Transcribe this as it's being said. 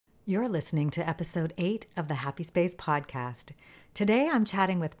You're listening to episode 8 of the Happy Space podcast. Today I'm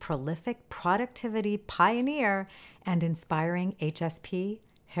chatting with prolific productivity pioneer and inspiring HSP,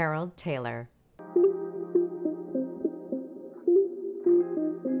 Harold Taylor.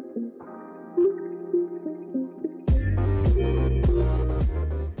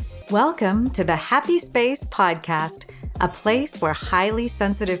 Welcome to the Happy Space podcast, a place where highly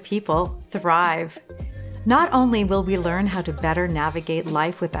sensitive people thrive. Not only will we learn how to better navigate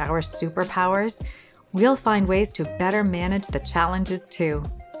life with our superpowers, we'll find ways to better manage the challenges too.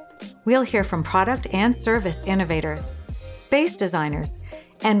 We'll hear from product and service innovators, space designers,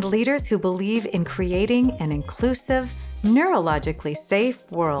 and leaders who believe in creating an inclusive, neurologically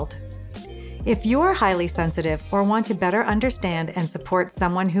safe world. If you're highly sensitive or want to better understand and support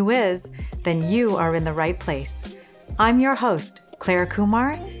someone who is, then you are in the right place. I'm your host, Claire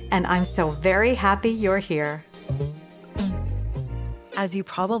Kumar, and I'm so very happy you're here. As you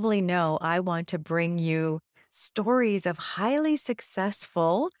probably know, I want to bring you stories of highly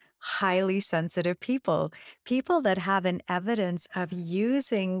successful, highly sensitive people that have an evidence of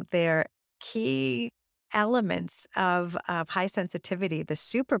using their key elements of high sensitivity, the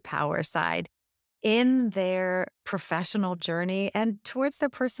superpower side, in their professional journey and towards their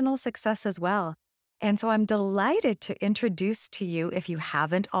personal success as well. And so I'm delighted to introduce to you, if you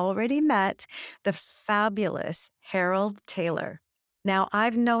haven't already met, the fabulous Harold Taylor. Now,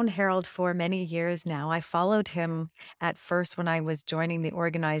 I've known Harold for many years now. I followed him at first when I was joining the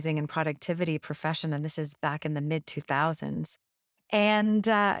organizing and productivity profession, and this is back in the mid-2000s. And,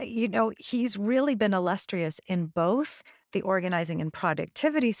 he's really been illustrious in both the organizing and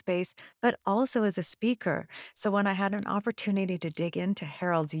productivity space, but also as a speaker. So when I had an opportunity to dig into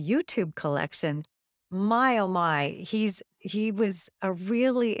Harold's YouTube collection, my, oh my, he was a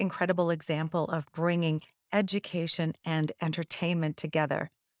really incredible example of bringing education and entertainment together.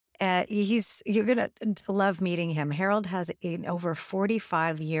 You're going to love meeting him. Harold has an over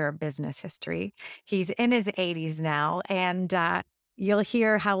 45-year business history. He's in his 80s now, and you'll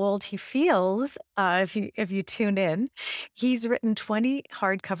hear how old he feels if you tune in. He's written over 20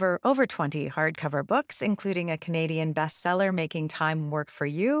 hardcover books, including a Canadian bestseller, Making Time Work for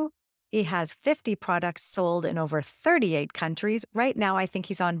You. He has 50 products sold in over 38 countries. Right now, I think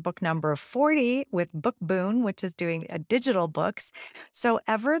he's on book number 40 with Bookboon, which is doing digital books. So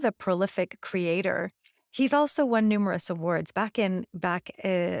ever the prolific creator. He's also won numerous awards. Back in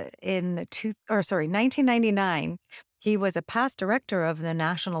 1999, he was a past director of the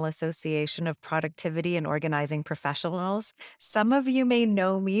National Association of Productivity and Organizing Professionals. Some of you may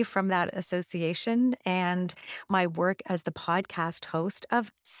know me from that association and my work as the podcast host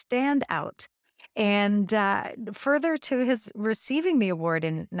of Stand Out. And further to his receiving the award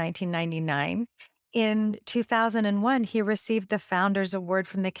in 1999, in 2001, he received the Founders Award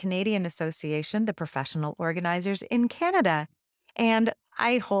from the Canadian Association, the professional organizers in Canada. And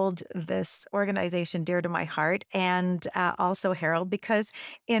I hold this organization dear to my heart, and also Harold, because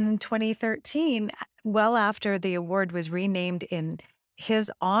in 2013, well after the award was renamed in his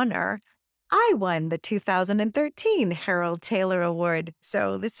honor, I won the 2013 Harold Taylor Award.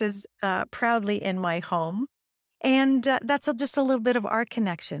 So this is proudly in my home. And that's just a little bit of our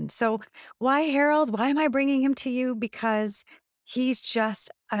connection. So why Harold? Why am I bringing him to you? Because he's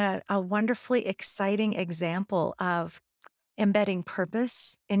just a wonderfully exciting example of embedding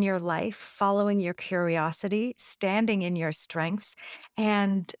purpose in your life, following your curiosity, standing in your strengths,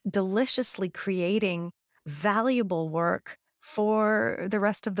 and deliciously creating valuable work for the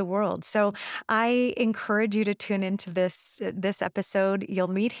rest of the world. So I encourage you to tune into this episode. You'll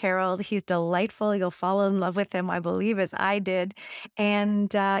meet Harold. He's delightful. You'll fall in love with him, I believe, as I did.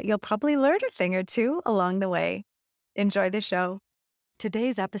 And you'll probably learn a thing or two along the way. Enjoy the show.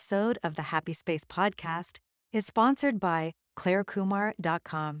 Today's episode of the Happy Space podcast is sponsored by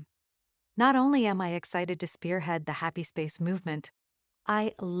ClaireKumar.com. Not only am I excited to spearhead the Happy Space movement,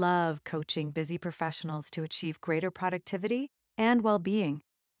 I love coaching busy professionals to achieve greater productivity and well-being.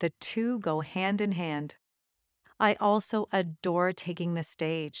 The two go hand in hand. I also adore taking the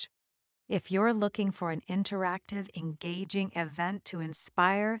stage. If you're looking for an interactive, engaging event to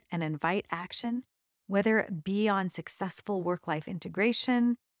inspire and invite action, whether it be on successful work-life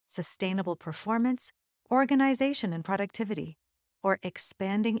integration, sustainable performance, organization and productivity, or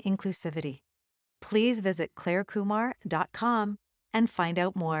expanding inclusivity, please visit ClaireKumar.com and find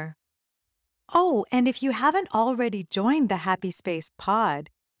out more. Oh, and if you haven't already joined the Happy Space Pod,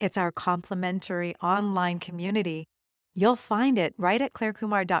 it's our complimentary online community. You'll find it right at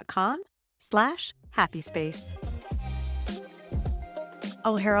ClaireKumar.com/happyspace.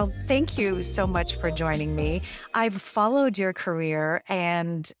 Oh, Harold, thank you so much for joining me. I've followed your career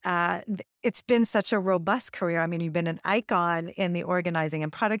and it's been such a robust career. I mean, you've been an icon in the organizing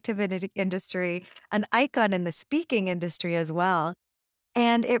and productivity industry, an icon in the speaking industry as well.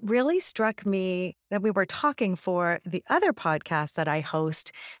 And it really struck me that we were talking for the other podcast that I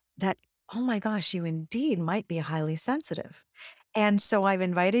host that, oh my gosh, you indeed might be highly sensitive. And so I've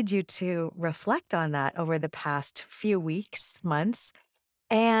invited you to reflect on that over the past few weeks, months.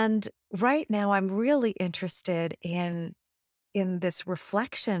 And right now I'm really interested in this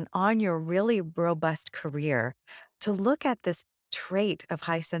reflection on your really robust career to look at this trait of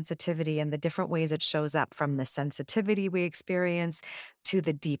high sensitivity and the different ways it shows up from the sensitivity we experience to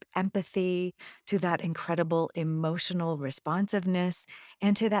the deep empathy to that incredible emotional responsiveness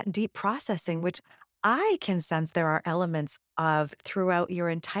and to that deep processing which I can sense there are elements of throughout your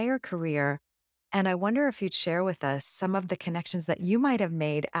entire career and I wonder if you'd share with us some of the connections that you might have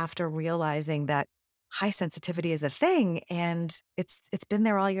made after realizing that high sensitivity is a thing and it's been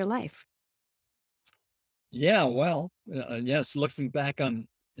there all your life. Yeah, well, yes, looking back on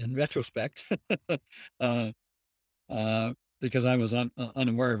in retrospect, uh, because I was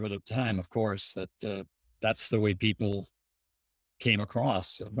unaware of it at the time, of course, that that's the way people came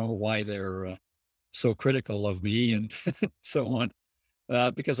across. I don't know why they're so critical of me and so on,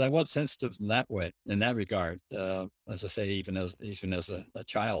 because I was sensitive in that way, in that regard. As I say, even as a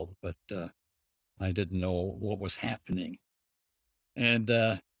child, but I didn't know what was happening. And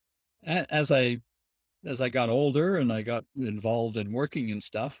as I got older and I got involved in working and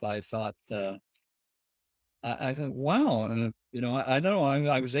stuff, I thought, I thought, wow, I don't know,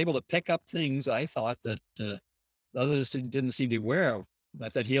 I was able to pick up things I thought that others didn't seem to be aware of. I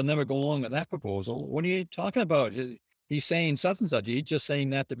thought he'll never go along with that proposal. What are you talking about? He's saying such and such. He's just saying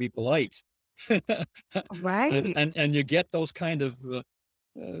that to be polite. and, Right. and and you get those kind of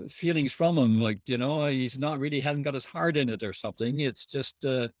feelings from him, like he's not really hasn't got his heart in it or something. It's just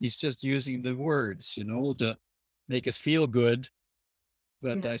he's just using the words, to make us feel good.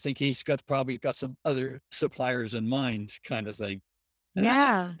 But Yeah. I think he's probably got some other suppliers in mind, kind of thing. And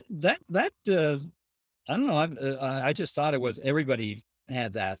Yeah. I don't know. I just thought it was everybody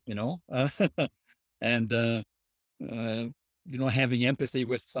had that, and uh, having empathy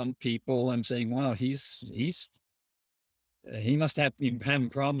with some people. I'm saying, wow, he must have been having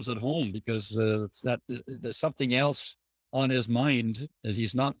problems at home because there's something else on his mind that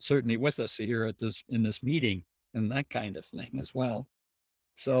he's not certainly with us here in this meeting and that kind of thing as well.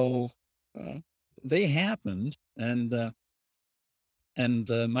 So uh, they happened, and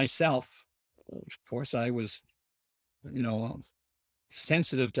myself, of course, I was you know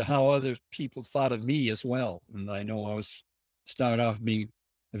sensitive to how other people thought of me as well, and I know I was started off being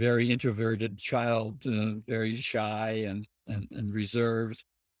a very introverted child, very shy and reserved.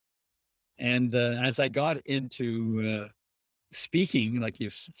 And as I got into speaking, like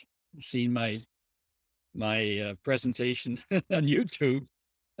you've seen my presentation on YouTube,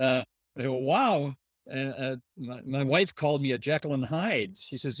 I go, wow. My wife called me a Jekyll and Hyde.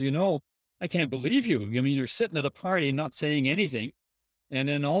 She says, I can't believe you. I mean, you're sitting at a party, not saying anything. And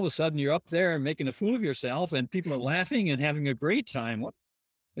then all of a sudden you're up there making a fool of yourself and people are laughing and having a great time.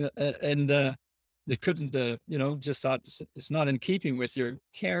 And they couldn't, just thought it's not in keeping with your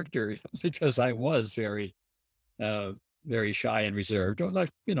character because I was uh, very shy and reserved, or like,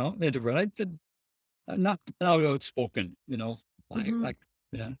 introvert. I did not outspoken, Mhm. like,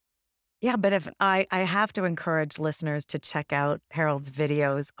 yeah. Yeah, but if I have to encourage listeners to check out Harold's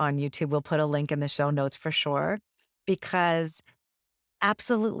videos on YouTube. We'll put a link in the show notes for sure, because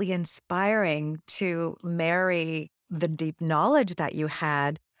absolutely inspiring to marry the deep knowledge that you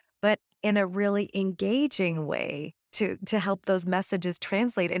had, but in a really engaging way to help those messages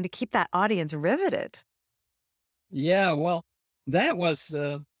translate and to keep that audience riveted. Yeah, well, that was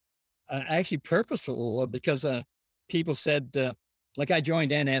actually purposeful because people said, like I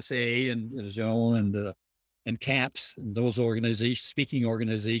joined NSA and CAPS and those organizations, speaking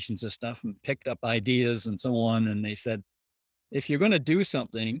organizations and stuff, and picked up ideas and so on. And they said, if you're going to do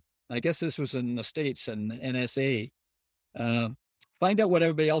something, I guess this was in the States and NSA, uh, find out what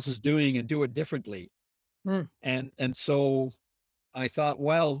everybody else is doing and do it differently. Mm. And so I thought,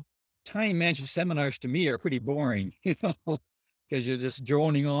 well, time management seminars to me are pretty boring, because you're just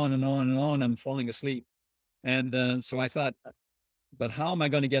droning on and on and on and falling asleep. And so I thought, but how am I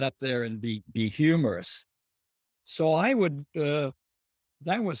going to get up there and be humorous? So I would. That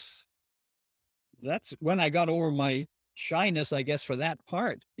was that's when I got over my shyness, I guess, for that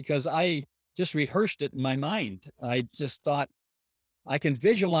part because I just rehearsed it in my mind. I just thought I can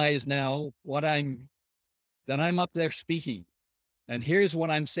visualize now what I'm that I'm up there speaking, and here's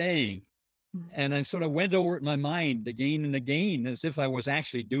what I'm saying. Mm. And I sort of went over it in my mind again and again as if I was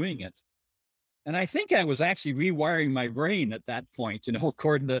actually doing it. And I think I was actually rewiring my brain at that point,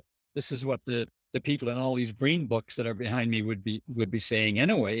 according to this is what the people in all these brain books that are behind me would be saying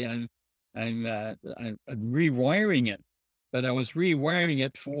anyway. And I'm rewiring it, but I was rewiring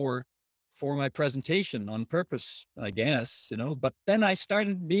it for my presentation on purpose, I guess, But then I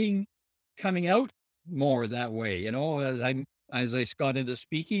started coming out more that way, as I got into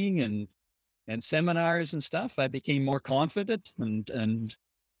speaking and seminars and stuff. I became more confident and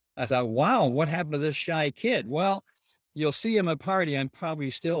I thought, wow, what happened to this shy kid? Well, you'll see him at a party. I'm probably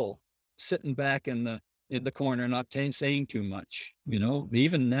still sitting back in the corner, not saying too much.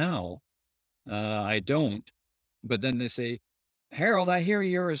 Even now, I don't. But then they say, Harold, I hear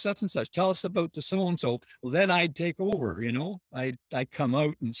you're a such and such. Tell us about the so and so. Well, then I'd take over. I come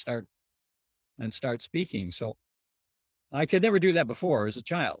out and start speaking. So I could never do that before as a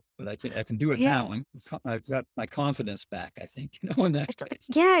child, but I can do it Yeah. now. I've got my confidence back, I think, in that It's, space.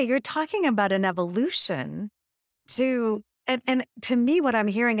 yeah, you're talking about an evolution to, and to me, what I'm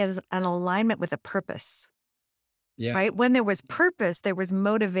hearing is an alignment with a purpose, Yeah. right? When there was purpose, there was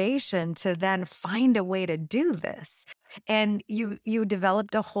motivation to then find a way to do this. And you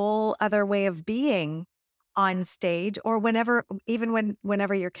developed a whole other way of being on stage or whenever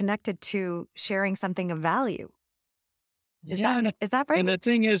you're connected to sharing something of value. Is Yeah, that and is that and right? the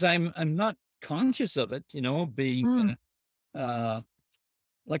thing is, I'm not conscious of it, being Mm, uh,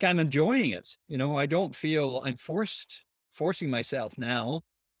 like I'm enjoying it. I don't feel I'm forcing myself now.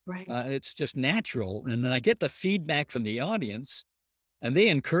 right. It's just natural, and then I get the feedback from the audience, and they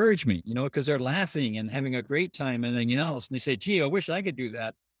encourage me, because they're laughing and having a great time and everything else. And they say, "Gee, I wish I could do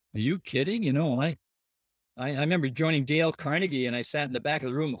that." Are you kidding? I remember joining Dale Carnegie, and I sat in the back of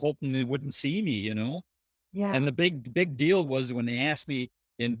the room hoping they wouldn't see me. And Yeah. the big deal was when they asked me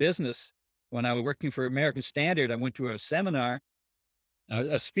in business, when I was working for American Standard, I went to a seminar,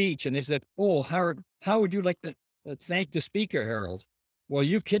 a speech, and they said, "Oh, how would you like to thank the speaker, Harold?" Well,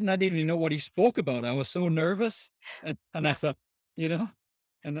 you kidding? I didn't even know what he spoke about. I was so nervous, and I thought, you know,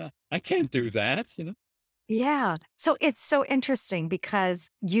 and I can't do that. Yeah. So it's so interesting because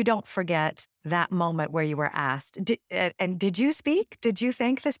you don't forget that moment where you were asked. And did you speak? Did you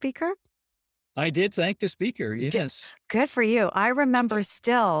thank the speaker? I did thank the speaker. Di Yes. Good for you. I remember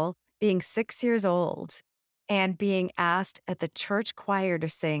still being 6 years old and being asked at the church choir to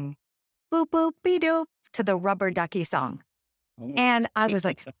sing "Boop boop be doop" to the Rubber Ducky song. Oh, And I was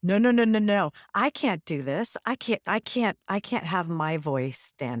like, "No, no, no, no, no. I can't do this. I can't have my voice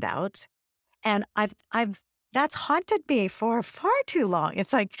stand out." And I've that's haunted me for far too long.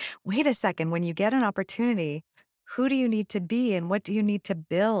 It's like, wait a second, when you get an opportunity, who do you need to be and what do you need to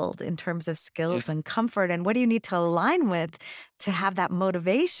build in terms of yeah. skills and comfort and what do you need to align with to have that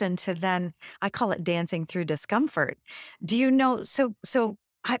motivation to then I call it dancing through discomfort. Do you know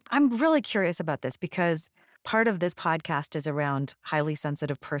I'm really curious about this because part of this podcast is around highly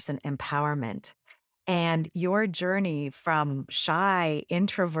sensitive person empowerment. And your journey from shy,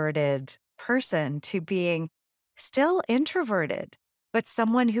 introverted person to being still introverted, but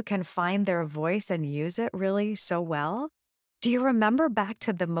someone who can find their voice and use it really so well. Do you remember back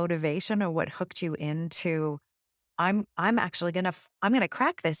to the motivation or what hooked you into I'm actually I'm gonna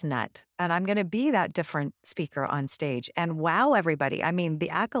crack this nut and I'm gonna be that different speaker on stage and wow everybody. I mean, the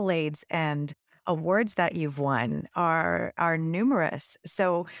accolades and awards that you've won are numerous.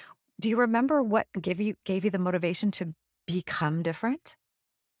 So do you remember what gave you the motivation to become different?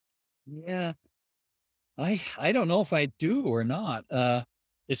 Yeah. I don't know if I do or not.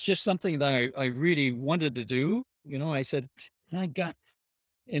 It's just something that I really wanted to do. I said, I got,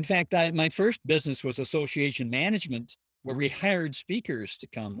 in fact, my first business was association management where we hired speakers to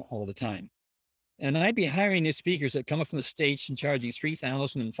come all the time. And I'd be hiring these speakers that come up from the States and charging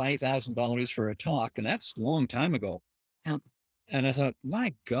 $3,000 and $5,000 for a talk. And that's a long time ago. Yep. And I thought,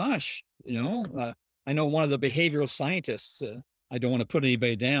 my gosh, I know one of the behavioral scientists, I don't want to put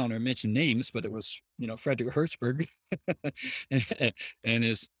anybody down or mention names, but it was, Frederick Hertzberg and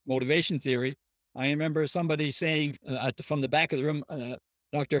his motivation theory. I remember somebody saying from the back of the room,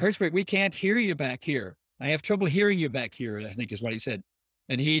 Dr. Hertzberg, we can't hear you back here. I have trouble hearing you back here, I think is what he said.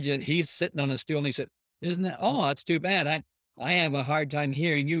 And he's sitting on a stool and he said, isn't that, oh, that's too bad. I have a hard time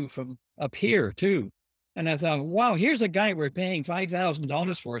hearing you from up here too. And I thought, wow, here's a guy we're paying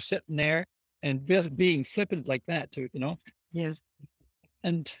 $5,000 for sitting there and just being flippant like that too. Yes.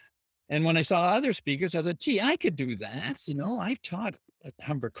 And and when I saw other speakers, I thought, gee, I could do that. I've taught at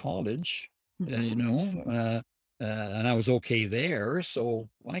Humber College, and I was okay there. So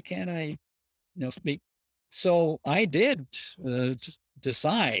why can't I, speak? So I did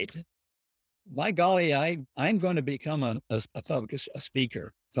decide, by golly, I'm going to become a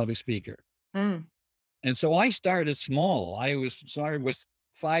speaker, public speaker. Mm, And so I started small. Started with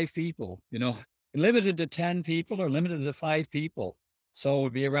 5 people, limited to 10 people or limited to 5 people. So it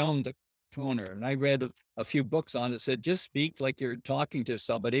would be around the corner. And I read a few books on it that said, just speak like you're talking to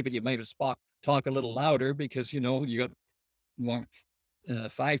somebody, but you might talk a little louder because, you got more,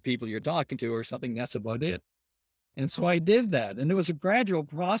 5 people you're talking to or something. That's about it. And so I did that. And it was a gradual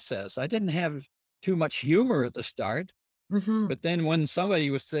process. I didn't have too much humor at the start. mhm. But then when somebody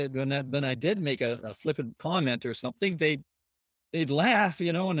was said when I did make a flippant comment or something, they'd laugh,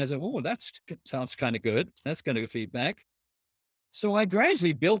 and I said, "Oh, sounds kind of good. That's kind of good feedback." So I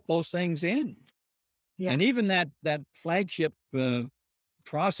gradually built those things in, Yeah, and even that flagship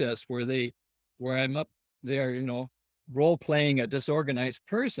process where I'm up there, role playing a disorganized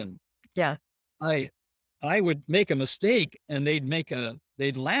person. yeah. I I would make a mistake, and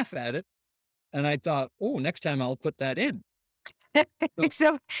they'd laugh at it, and I thought, "Oh, next time I'll put that in." So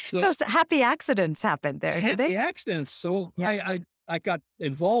So so so happy accidents happened there, did they? happy accidents. So Yeah. I got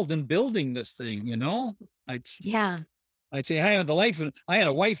involved in building this thing. I'd Yeah. I'd say I had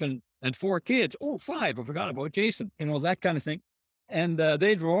a wife and 4 kids. Oh, five. I forgot about Jason. That kind of thing. And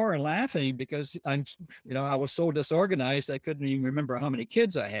they'd roar laughing because I was so disorganized I couldn't even remember how many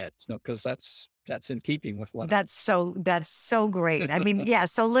kids I had. Because that's in keeping with what. That's so great. I mean, yeah,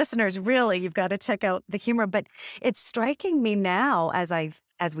 so listeners, really, you've got to check out the humor, but it's striking me now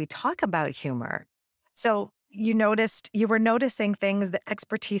as we talk about humor. So you were noticing things, the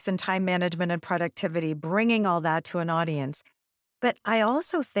expertise in time management and productivity, bringing all that to an audience. But I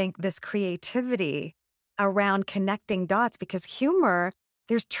also think this creativity around connecting dots because humor,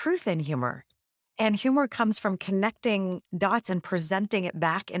 there's truth in humor. And humor comes from connecting dots and presenting it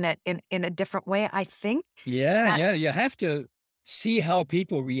back in a different way. I think Yeah, that yeah. You have to see how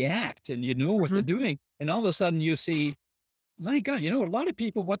people react, and you know what they're Mhm. doing, and all of a sudden you see, my God, a lot of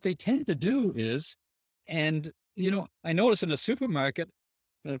people, what they tend to do is, and, I notice in the supermarket,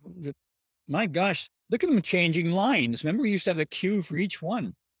 the my gosh, look at them changing lines. Remember, we used to have a queue for each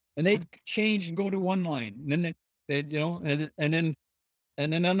one, and they'd change and go to one line, and then they'd, and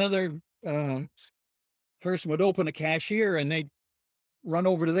then another uh, person would open a cashier, and they'd run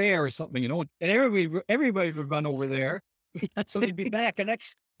over to there or something, and everybody would run over there, so they'd be Yeah.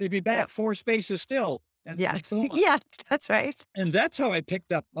 back 4 spaces still, Yeah. and so on. Yeah, that's right. And that's how I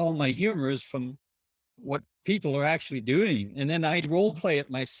picked up all my humors from what people are actually doing. And then I'd role play it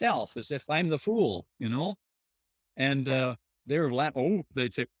myself as if I'm the fool. And they're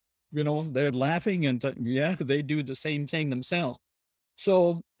they'd say, they're laughing and yeah, they do the same thing themselves.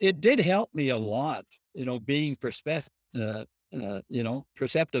 So it did help me a lot, being perceptive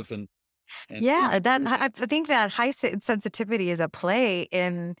and Yeah, that I think that high sensitivity is a play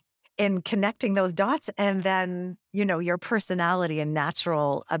in connecting those dots and then, your personality and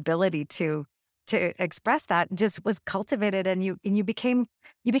natural ability to express that just was cultivated and you became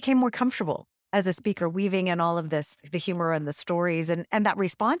more comfortable as a speaker weaving in all of this, the humor and the stories and that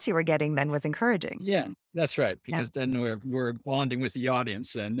response you were getting then was encouraging. yeah, that's right. Yeah. Because then we're bonding with the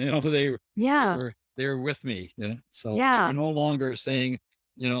audience, and Yeah. they're with me. So Yeah. we're no longer saying,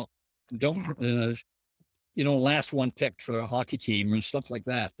 you know, don't last one picked for a hockey team and stuff like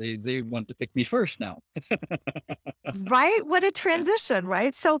that. They want to pick me first now. Right? What a transition,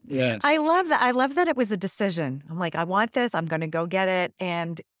 right? So Yes. I love that. I love that it was a decision. I'm like, I want this. I'm going to go get it.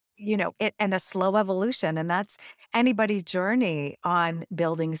 And, it and a slow evolution. And that's anybody's journey on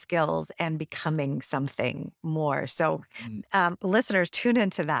building skills and becoming something more. So, Mm. listeners, tune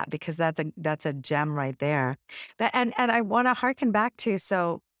into that because that's a gem right there. And I want to harken back to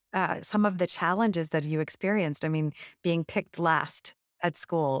some of the challenges that you experienced. I mean, being picked last at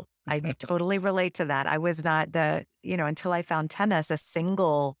school. I totally relate to that. I was not until I found tennis a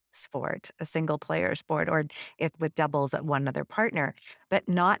single sport, a single player sport, or if with doubles at one other partner, but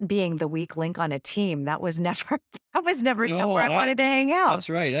not being the weak link on a team, that was never, that was never No, somewhere I wanted to hang out. that's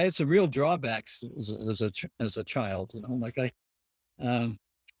right. I had some real drawbacks as a child. Like um,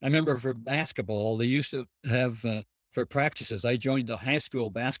 I remember for basketball, they used to have for practices. I joined the high school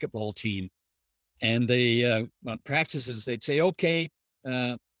basketball team, and they on practices they'd say, "Okay,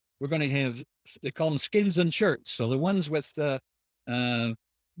 uh, we're going to have." They call them skins and shirts. So the ones with uh,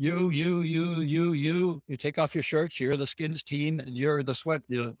 you take off your shirts. You're the skins team, and you're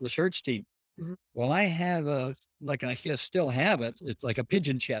the shirts team. Mhm. Well, I have I guess still have it. It's like a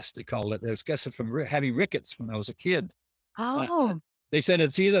pigeon chest, they call it. I was guessing from having rickets when I was a kid. Uh, Oh, they said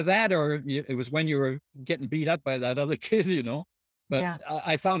it's either that or it was when you were getting beat up by that other kid. But Yeah.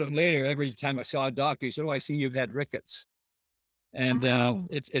 I found out later, every time I saw a doctor, he said, "Oh, I see you've had rickets." And Oh,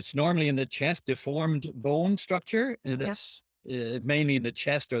 it's normally in the chest, deformed bone structure, and yeah. it's mainly in the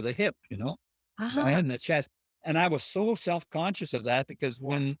chest or the hip, you know. So I Uh-huh. had in the chest, and I was so self conscious of that because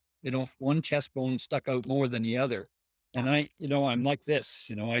when one chest bone stuck out more than the other, Yep. and I'm like this,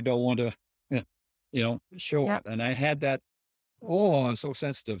 I don't want to, show Yep. it, and I had that. Oh, I'm so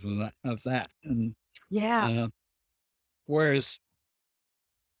sensitive of that, and Yeah. uh, whereas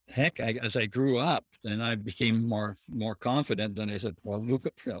heck, as I grew up, then I became more confident. And I said, "Well, look,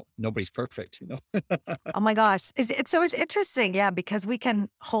 nobody's perfect, you know." Oh my gosh. It's interesting. Yeah. Because we can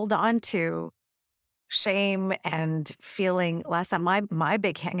hold on to shame and feeling less than my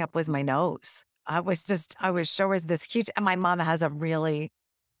big hang up was my nose. I was sure was this huge, and my mom has a really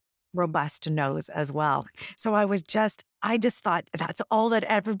robust nose as well. So I just thought that's all that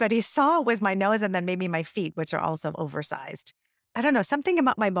everybody saw was my nose and then maybe my feet, which are also oversized. I don't know. Something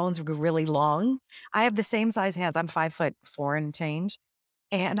about my bones grew really long. I have the same size hands. I'm 5'4" and change.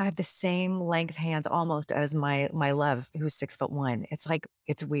 And I have the same length hands almost as my love, who's 6'1". It's like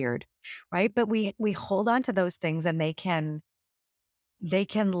it's weird, right? But we hold on to those things and they can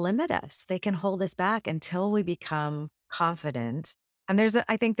limit us. They can hold us back until we become confident. And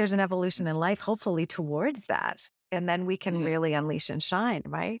I think there's an evolution in life, hopefully towards that. And then we can Yeah, really unleash and shine,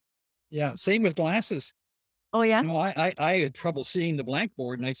 right? yeah. Same with glasses. Oh yeah. I had trouble seeing the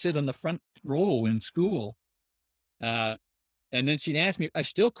blackboard, and I'd sit on the front row in school. Uh, and then she'd ask me, I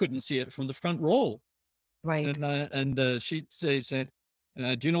still couldn't see it from the front row. Right. And she'd say, "Do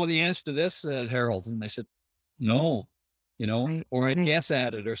you know the answer to this, Harold?" And I said, "No," Right. or I'd Right. guess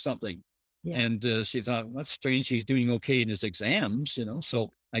at it or something. Yeah. And she thought, "That's strange. He's doing okay in his exams."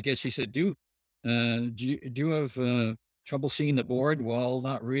 So I guess she said, do you have trouble seeing the board?" "Well,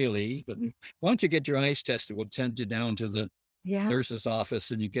 not really, but why don't you get your eyes tested? We'll send you down to the Yeah. nurse's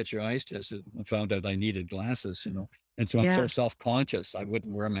office and you get your eyes tested." I found out I needed glasses. And so I'm so Yeah. self conscious. I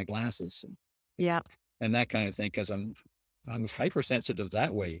wouldn't wear my glasses Yeah. and that kind of thing because I'm hypersensitive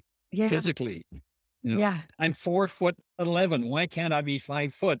that way, Yeah. physically. You know, Yeah. I'm 4'11". Why can't I be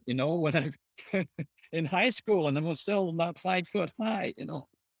 5 foot? When I'm in high school and I'm still not 5 foot high.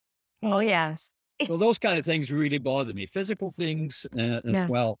 Oh yes. So those kind of things really bother me. Physical things as Yeah.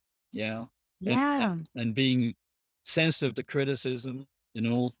 well. Yeah, and, and Yeah. and being sensitive to criticism. You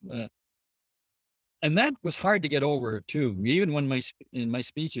know, and that was hard to get over too. Even when in my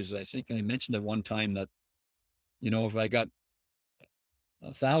speeches, I think I mentioned at one time that if I got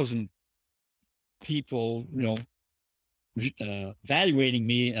 1,000 people, evaluating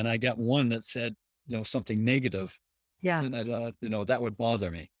me, and I got one that said, something negative, Yeah. and I thought, that would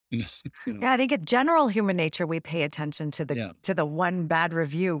bother me. You know, Yeah. I think it's general human nature. We pay attention to the yeah. to the one bad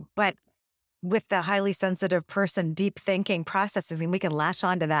review, but with the highly sensitive person, deep thinking processes, and we can latch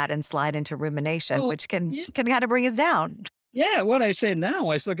onto that and slide into rumination, Well, which can yeah, can kind of bring us down. yeah. What I say now,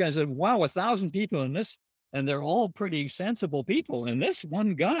 I look at it and said, wow, 1,000 people in this, and they're all pretty sensible people, and this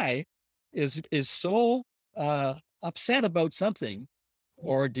one guy is so upset about something,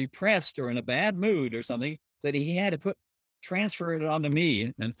 Yeah. or depressed, or in a bad mood, or something that he had to transfer it onto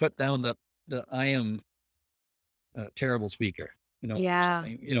me and put down the I am a terrible speaker. Yeah.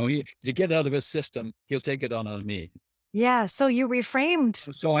 Something, to get out of his system, he'll take it on me. Yeah. So you reframed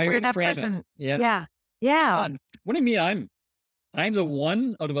So I where that reframe it. person. Yeah. Yeah. Yeah. What do you mean I'm the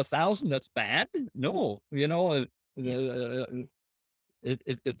one out of 1,000 that's bad? No, Yeah.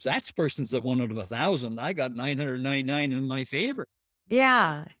 if that person's the one out of 1,000, I got 999 in my favor. So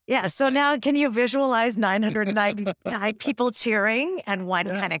Yeah. Yeah. So now can you visualize 999 people cheering and one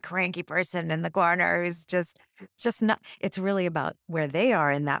yeah, kind of cranky person in the corner who's just not it's really about where they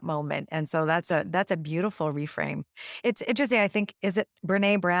are in that moment. And so that's a beautiful reframe. It's interesting. I think is it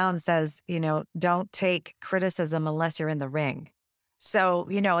Brene Brown says, don't take criticism unless you're in the ring. So,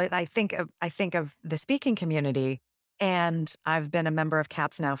 I think of the speaking community, and I've been a member of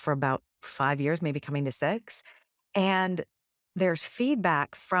CAPS now for about 5 years, maybe coming to six. And there's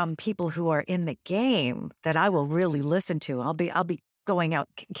feedback from people who are in the game that I will really listen to. I'll be going out.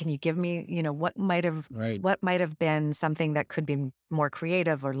 Can you give me, what might have right. what might have been something that could be more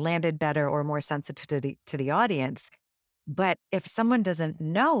creative or landed better or more sensitive to the audience? But if someone doesn't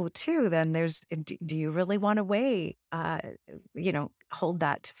know too, then do you really want to hold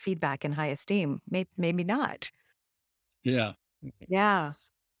that feedback in high esteem? Maybe not. Yeah. Yeah. Yeah.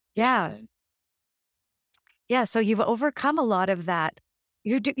 Yeah. Yeah, so you've overcome a lot of that.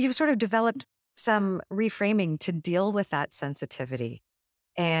 You've sort of developed some reframing to deal with that sensitivity.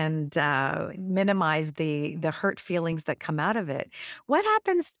 and minimize the hurt feelings that come out of it. What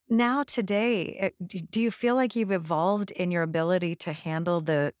happens now today? Do you feel like you've evolved in your ability to handle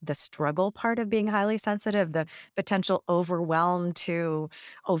the struggle part of being highly sensitive, the potential overwhelm to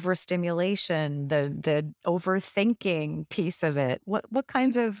overstimulation, the overthinking piece of it? What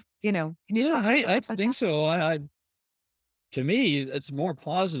kinds of, can you Yeah, talk I about think that? so. To me, it's more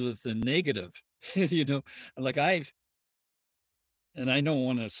positive than negative. You know, like and I don't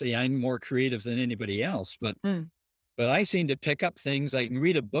want to say I'm more creative than anybody else, Mm, but I seem to pick up things. I can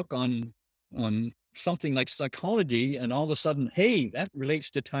read a book on something like psychology, and all of a sudden, hey, that relates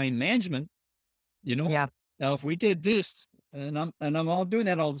to time management. You know, yeah. now if we did this, and I'm all doing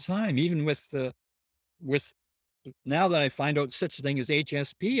that all the time, even with now that I find out such a thing as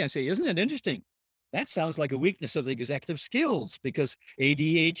HSP, I say, isn't it interesting? That sounds like a weakness of the executive skills because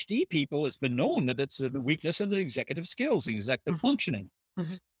ADHD people, it's been known that it's a weakness of the executive skills, the executive Mhm, functioning.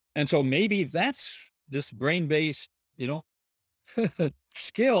 mhm. And so maybe that's this brain based, you know,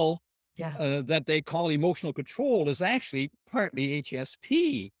 skill Yeah. that they call emotional control is actually partly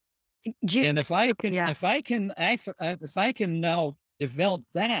HSP. You, And yeah. if I can now develop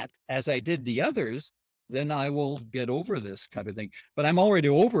that as I did the others, then I will get over this kind of thing. But I'm already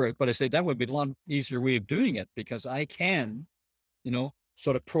over it. But I say that would be a lot easier way of doing it because I can,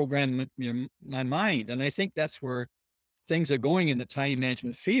 sort of program my mind. And I think that's where things are going in the time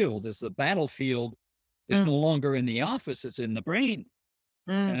management field. Is the battlefield is Mm, no longer in the office; it's in the brain.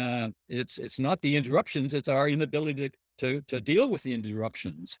 mm. It's not the interruptions; it's our inability to deal with the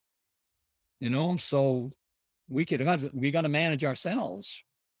interruptions. So we got to manage ourselves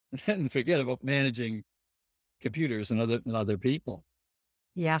and forget about managing computers and other people.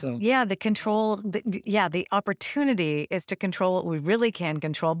 Yeah. So Yeah, yeah, the opportunity is to control what we really can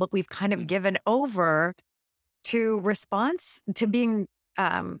control, but we've kind of given over to response to being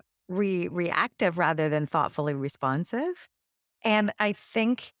um reactive rather than thoughtfully responsive. And I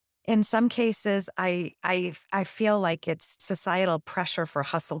think in some cases, I feel like it's societal pressure for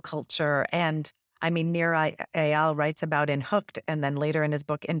hustle culture. And I mean, Ayal writes about in Hooked, and then later in his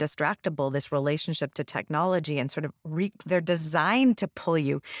book Indistractable, this relationship to technology and sort of they're designed to pull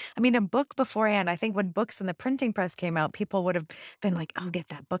you. I mean, a book beforehand, I think when books in the printing press came out, people would have been like, "Oh, get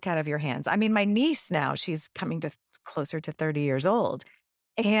that book out of your hands." I mean, my niece now, she's coming to closer to 30 years old,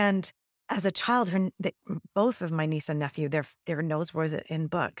 and as a child, both of my niece and nephew, their nose was in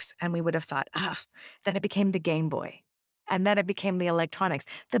books, and we would have thought, ah, then it became the Game Boy, and then it became the electronics.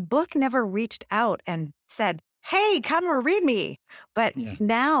 The book never reached out and said, "Hey, come or read me." But yeah,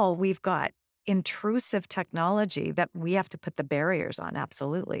 now we've got intrusive technology that we have to put the barriers on.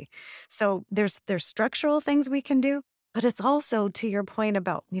 Absolutely. So there's structural things we can do, but it's also to your point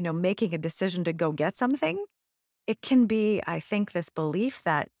about making a decision to go get something. It can be, I think, this belief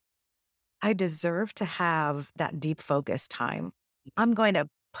that I deserve to have that deep focus time. I'm going to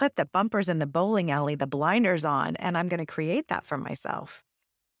put the bumpers in the bowling alley, the blinders on, and I'm going to create that for myself.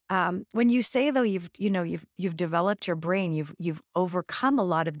 When you say though, you've developed your brain, you've overcome a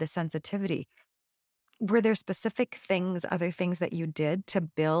lot of the sensitivity. Were there specific things, other things that you did to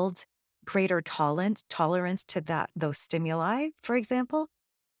build greater tolerance to those stimuli, for example?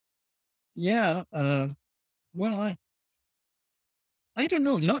 yeah. Well, I don't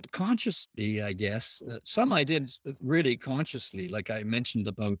know, not consciously, I guess. Some I did really consciously, like I mentioned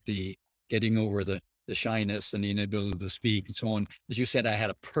about the getting over the shyness and the inability to speak and so on. As you said, I had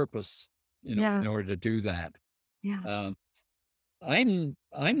a purpose, Yeah, in order to do that. yeah. Um, I'm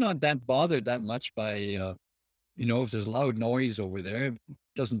not that bothered that much by if there's loud noise over there, it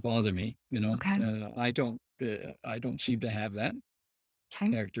doesn't bother me. Okay. I don't seem to have that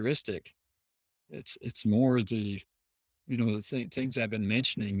Okay. characteristic. It's more the things I've been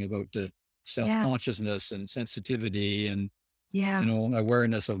mentioning about the self Yeah. consciousness and sensitivity and Yeah.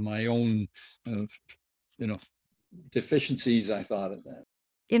 awareness of my own uh, you know deficiencies. I thought of that.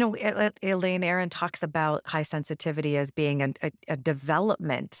 Elaine Aron talks about high sensitivity as being a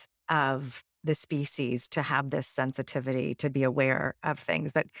development of the species to have this sensitivity, to be aware of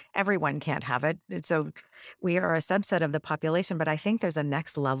things, but everyone can't have it. And so we are a subset of the population, but I think there's a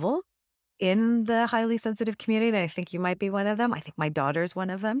next level in the highly sensitive community. And I think you might be one of them. I think my daughter's one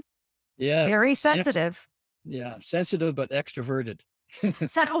of them. Yeah, Very sens- sensitive. yeah, sensitive but extroverted.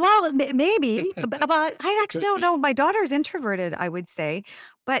 So, well, maybe, but I actually don't know. My daughter's introverted, I would say,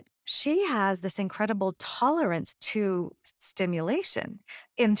 but she has this incredible tolerance to stimulation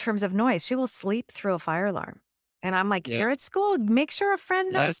in terms of noise. She will sleep through a fire alarm. And I'm like, Yeah. "You're at school. Make sure a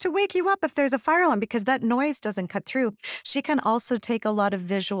friend That knows to wake you up if there's a fire alarm because that noise doesn't cut through." She can also take a lot of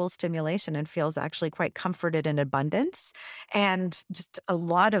visual stimulation and feels actually quite comforted in abundance and just a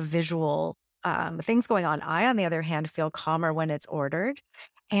lot of visual things going on. I, on the other hand, feel calmer when it's ordered.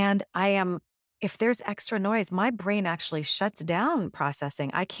 And if there's extra noise, my brain actually shuts down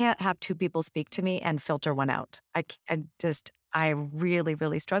processing. I can't have two people speak to me and filter one out. I really,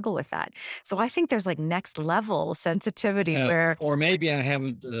 really struggle with that. So I think there's like next level sensitivity where, or maybe I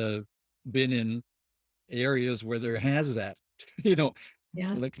haven't, been in areas where there has that, you know,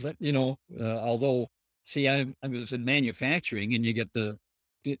 yeah, although, see, I was in manufacturing and you get a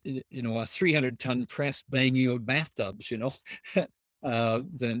 300-ton press banging out bathtubs,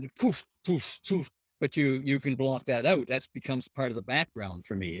 then poof, poof, poof. But you can block that out. That becomes part of the background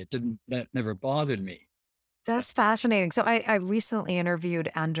for me. That never bothered me. Uh, that's fascinating. So I recently interviewed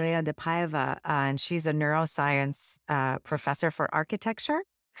Andrea De Paiva, and she's a neuroscience professor for architecture.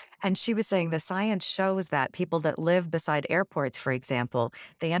 And she was saying the science shows that people that live beside airports, for example,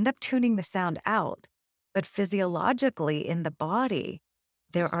 they end up tuning the sound out. But physiologically in the body,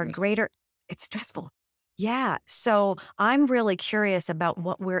 there It's are stressful. it's stressful. Yeah. So I'm really curious about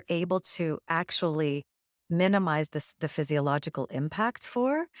what we're able to actually minimize the physiological impacts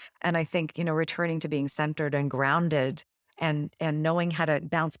for. And I think, returning to being centered and grounded and knowing how to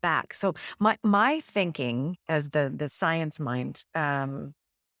bounce back. So my thinking as the science mind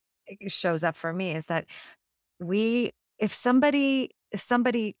shows up for me is that we if somebody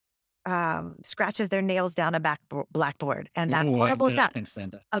scratches their nails down a blackboard and that Oh, horrible I sound. can't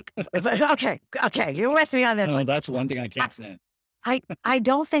stand that. Okay, you're with me on this No, one. that's one thing I I can't stand. I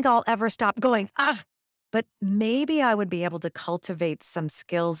don't think I'll ever stop going, "Ah," but maybe I would be able to cultivate some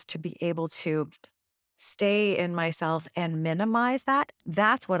skills to be able to stay in myself and minimize that.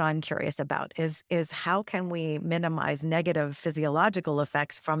 That's what I'm curious about is how can we minimize negative physiological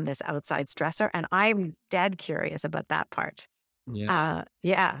effects from this outside stressor? And I'm dead curious about that part. Yeah.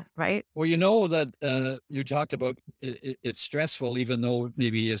 Yeah, right? Well, that, you talked about it's stressful, even though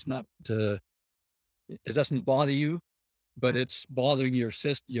maybe it's not, it doesn't bother you, but it's bothering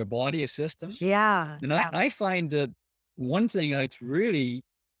your body system. Yeah, And I yeah, I find that one thing that's really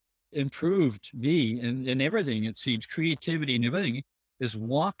improved me in everything, it seems, creativity and everything, is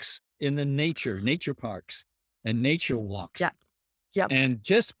walks in the nature parks and nature walks. yeah, yep, And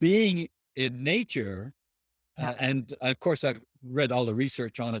just being in nature, yeah, and of course, I've read all the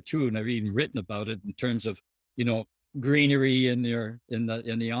research on it too, and I've even written about it in terms of, you know, greenery in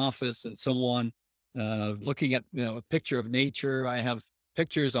the office and so on. Looking at a picture of nature, I have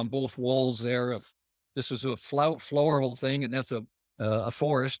pictures on both walls there of this is a floral thing, and that's a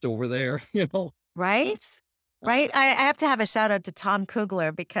forest over there. right? Right? I have to have a shout out to Tom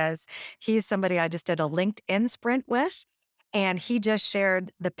Kugler because he's somebody I just did a LinkedIn sprint with. And he just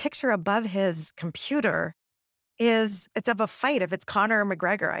shared the picture above his computer it's of a fight, if it's Conor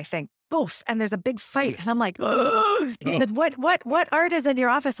McGregor, I think. Boof, and there's a big fight, and I'm like, "Ugh." He Oh, said, "What art is in your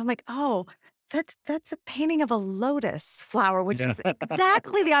office?" I'm like, "Oh, that's a painting of a lotus flower," which yeah. is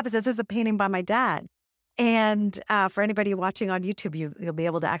exactly the opposite. This is a painting by my dad. And, for anybody watching on YouTube, you'll be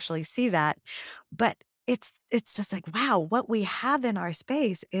able to actually see that. But it's just like, wow, what we have in our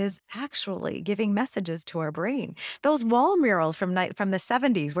space is actually giving messages to our brain. Those wall murals from the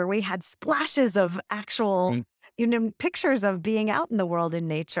 '70s where we had splashes of actual, Mm, pictures of being out in the world in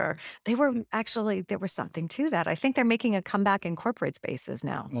nature. They were actually there was something to that. I think they're making a comeback in corporate spaces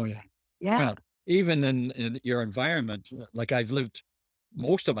now. oh yeah. Yeah. Well, even in your environment, like I've lived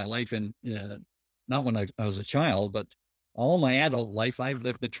most of my life not when I was a child, but all my adult life, I've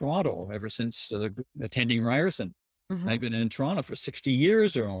lived in Toronto ever since attending Ryerson. Mhm. I've been in Toronto for 60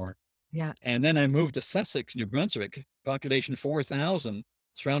 years or more. Yeah. And then I moved to Sussex, New Brunswick, population 4,000,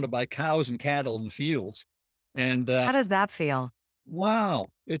 surrounded by cows and cattle and fields. And How does that feel? wow,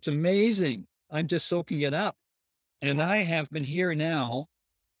 it's amazing. I'm just soaking it up. And Yeah. I have been here now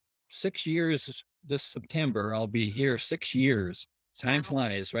 6 years this September. I'll be here 6 years. Time Wow.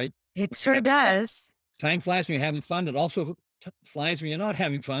 flies, right? It When you're sure having fun. does. Time flies when you're having fun. It also flies when you're not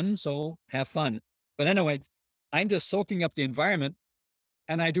having fun. So have fun. But anyway, I'm just soaking up the environment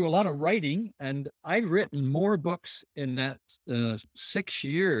and I do a lot of writing. And I've written more books in that 6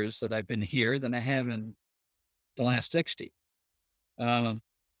 years that I've been here than I have in the last 60. Um,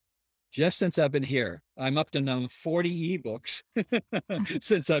 just since I've been here, I'm up to now 40 ebooks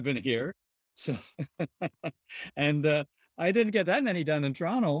since I've been here. So, and I didn't get that many done in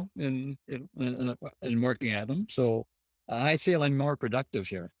Toronto in working at them. So I feel I'm more productive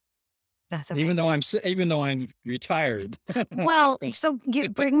here, That's even though I'm retired. well, so you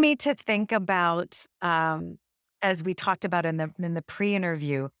bring me to think about as we talked about in the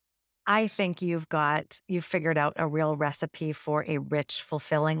pre-interview, I think you've figured out a real recipe for a rich,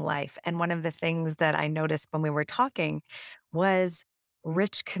 fulfilling life. And one of the things that I noticed when we were talking was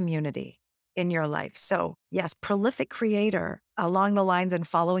rich community in your life. So, yes, prolific creator along the lines and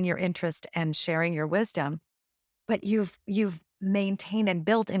following your interest and sharing your wisdom, but you've maintained and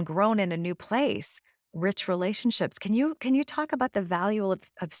built and grown in a new place, rich relationships. Can you talk about the value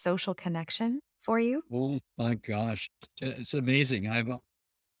of social connection for you? Oh my gosh, it's amazing.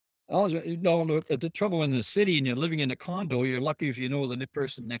 Always, the trouble in the city and you're living in a condo, you're lucky if you know the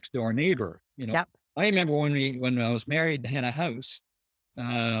person next door neighbor. Yep. I remember when I was married, had a house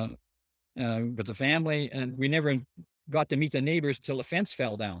uh, with the family, and we never got to meet the neighbors till the fence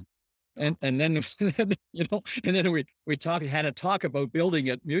fell down. And then and then we had a talk about building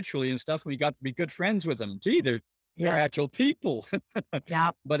it mutually and stuff. We got to be good friends with them. Gee, they're Yep. actual people.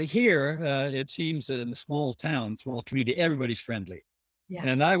 Yep. But here, it seems that in a small town, small community, everybody's friendly. Yeah.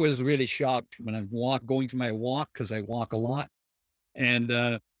 And I was really shocked when I going for my walk, because I walk a lot. And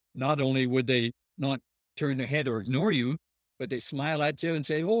not only would they not turn their head or ignore you, but they smile at you and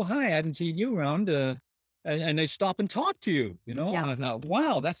say, "Oh, hi, I haven't seen you around." And they stop and talk to you. Yeah. I thought,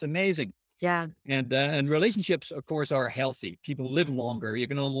 wow, that's amazing. Yeah. And relationships, of course, are healthy. People live longer.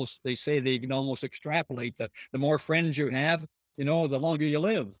 They say they can almost extrapolate that the more friends you have, the longer you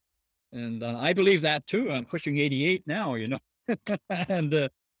live. And I believe that too. I'm pushing 88 now, and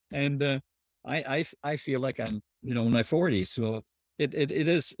I feel like I'm in my 40s. So it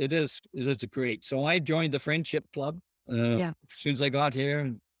is great. So I joined the friendship club as Yeah. soon as I got here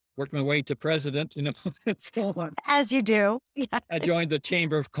and worked my way to president. And so on. As you do. Yeah. I joined the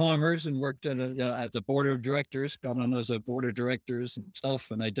Chamber of Commerce and worked at the board of directors, got on as a board of directors and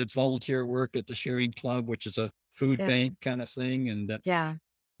stuff. And I did volunteer work at the Sharing Club, which is a food Yeah. bank kind of thing. Yeah.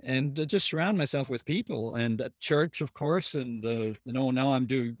 And just surround myself with people, and at church, of course. And now I'm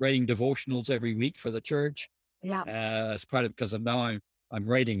writing devotionals every week for the church. Yeah. As part of because now I'm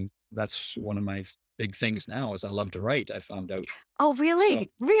writing. That's one of my big things now, is I love to write. I found out. Oh, So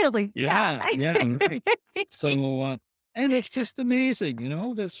really? Really? Yeah. yeah, yeah, right. So and it's just amazing,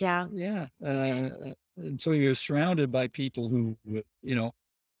 This Yeah. yeah, and so you're surrounded by people who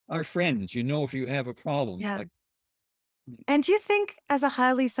are friends. If you have a problem, Yeah. like And do you think, as a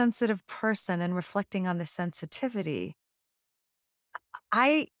highly sensitive person and reflecting on the sensitivity,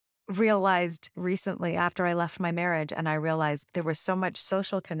 I realized recently after I left my marriage and I realized there was so much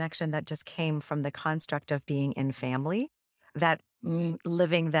social connection that just came from the construct of being in family, that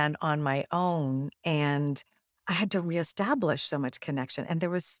living then on my own, and I had to reestablish so much connection. And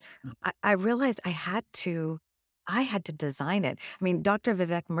I realized I had to design it. I mean, Dr.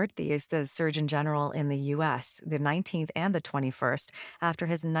 Vivek Murthy is the Surgeon General in the US, the 19th and the 21st. After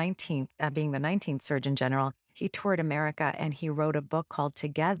his 19th, being the 19th Surgeon General, he toured America and he wrote a book called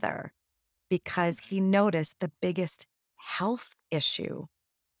Together, because he noticed the biggest health issue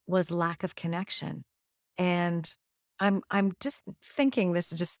was lack of connection. And I'm just thinking,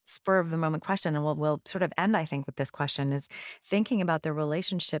 this is just spur of the moment question, and we'll sort of end, I think, with this question, is thinking about the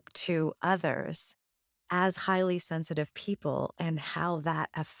relationship to others as highly sensitive people and how that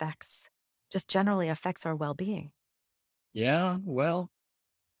just generally affects our well-being. yeah, well,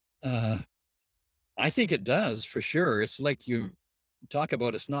 uh, I think it does for sure. It's like you talk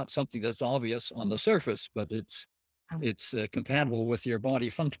about. It's not something that's obvious on the surface, but it's Um, it's compatible with your bodily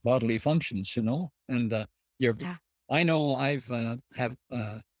functions, and your. yeah. I know I've have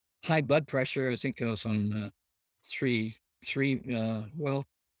high blood pressure. I think I was on three three well,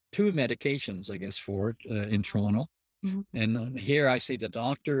 two medications, I guess, for it in Toronto. Mhm. And here I see the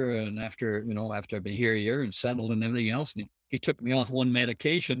doctor, and after I've been here a year and settled and everything else, and he took me off one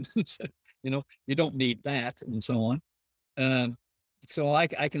medication and said, you don't need that, and so on. Um, so I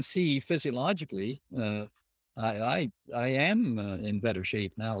can see physiologically, I am in better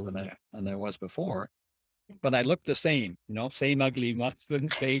shape now than I was before, but I look the same, same ugly muffin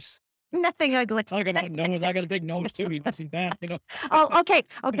face. Nothing ugly. I got a nose, I got a big nose too. You can see that. Oh, okay,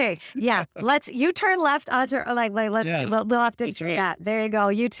 okay, yeah. You turn left onto let's Yeah, we'll have to, that's right. yeah. There you go.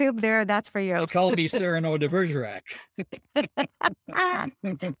 YouTube, there. That's for you. They call me Cyrano de Bergerac. Ah,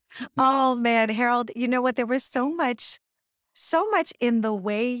 oh man, Harold. You know what? There was so much in the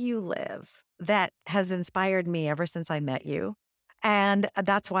way you live that has inspired me ever since I met you. And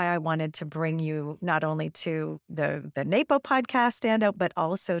that's why I wanted to bring you not only to the NAPO podcast standout, but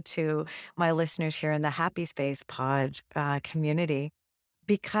also to my listeners here in the Happy Space pod community,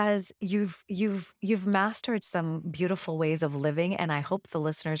 because you've mastered some beautiful ways of living, and I hope the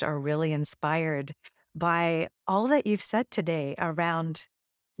listeners are really inspired by all that you've said today around,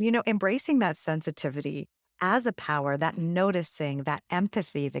 embracing that sensitivity as a power, that noticing, that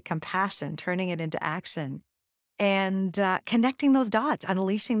empathy, the compassion, turning it into action, and connecting those dots,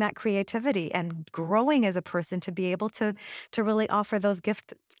 unleashing that creativity, and growing as a person to be able to really offer those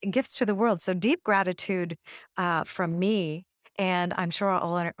gifts to the world. So deep gratitude from me, and I'm sure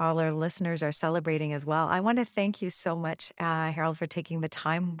all our listeners are celebrating as well. I want to thank you so much, Harold, for taking the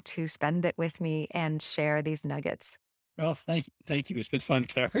time to spend it with me and share these nuggets. Well, thank you. It's been fun,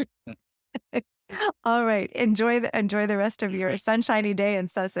 Claire. All right, enjoy the rest of your sunshiny day in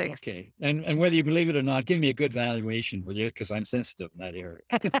Sussex. Okay, and whether you believe it or not, give me a good valuation, will you? Because I'm sensitive in that area.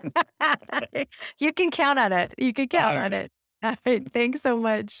 You can count on it. You can count All on right. it. All right, thanks so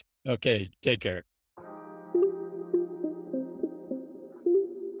much. Okay, take care.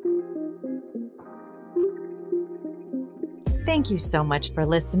 Thank you so much for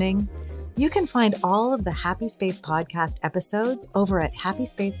listening. You can find all of the Happy Space Podcast episodes over at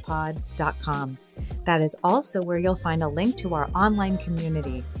happyspacepod.com. That is also where you'll find a link to our online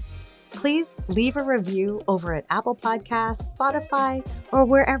community. Please leave a review over at Apple Podcasts, Spotify, or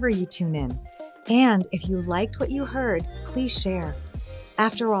wherever you tune in. And if you liked what you heard, please share.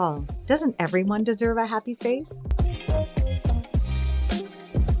 After all, doesn't everyone deserve a happy space?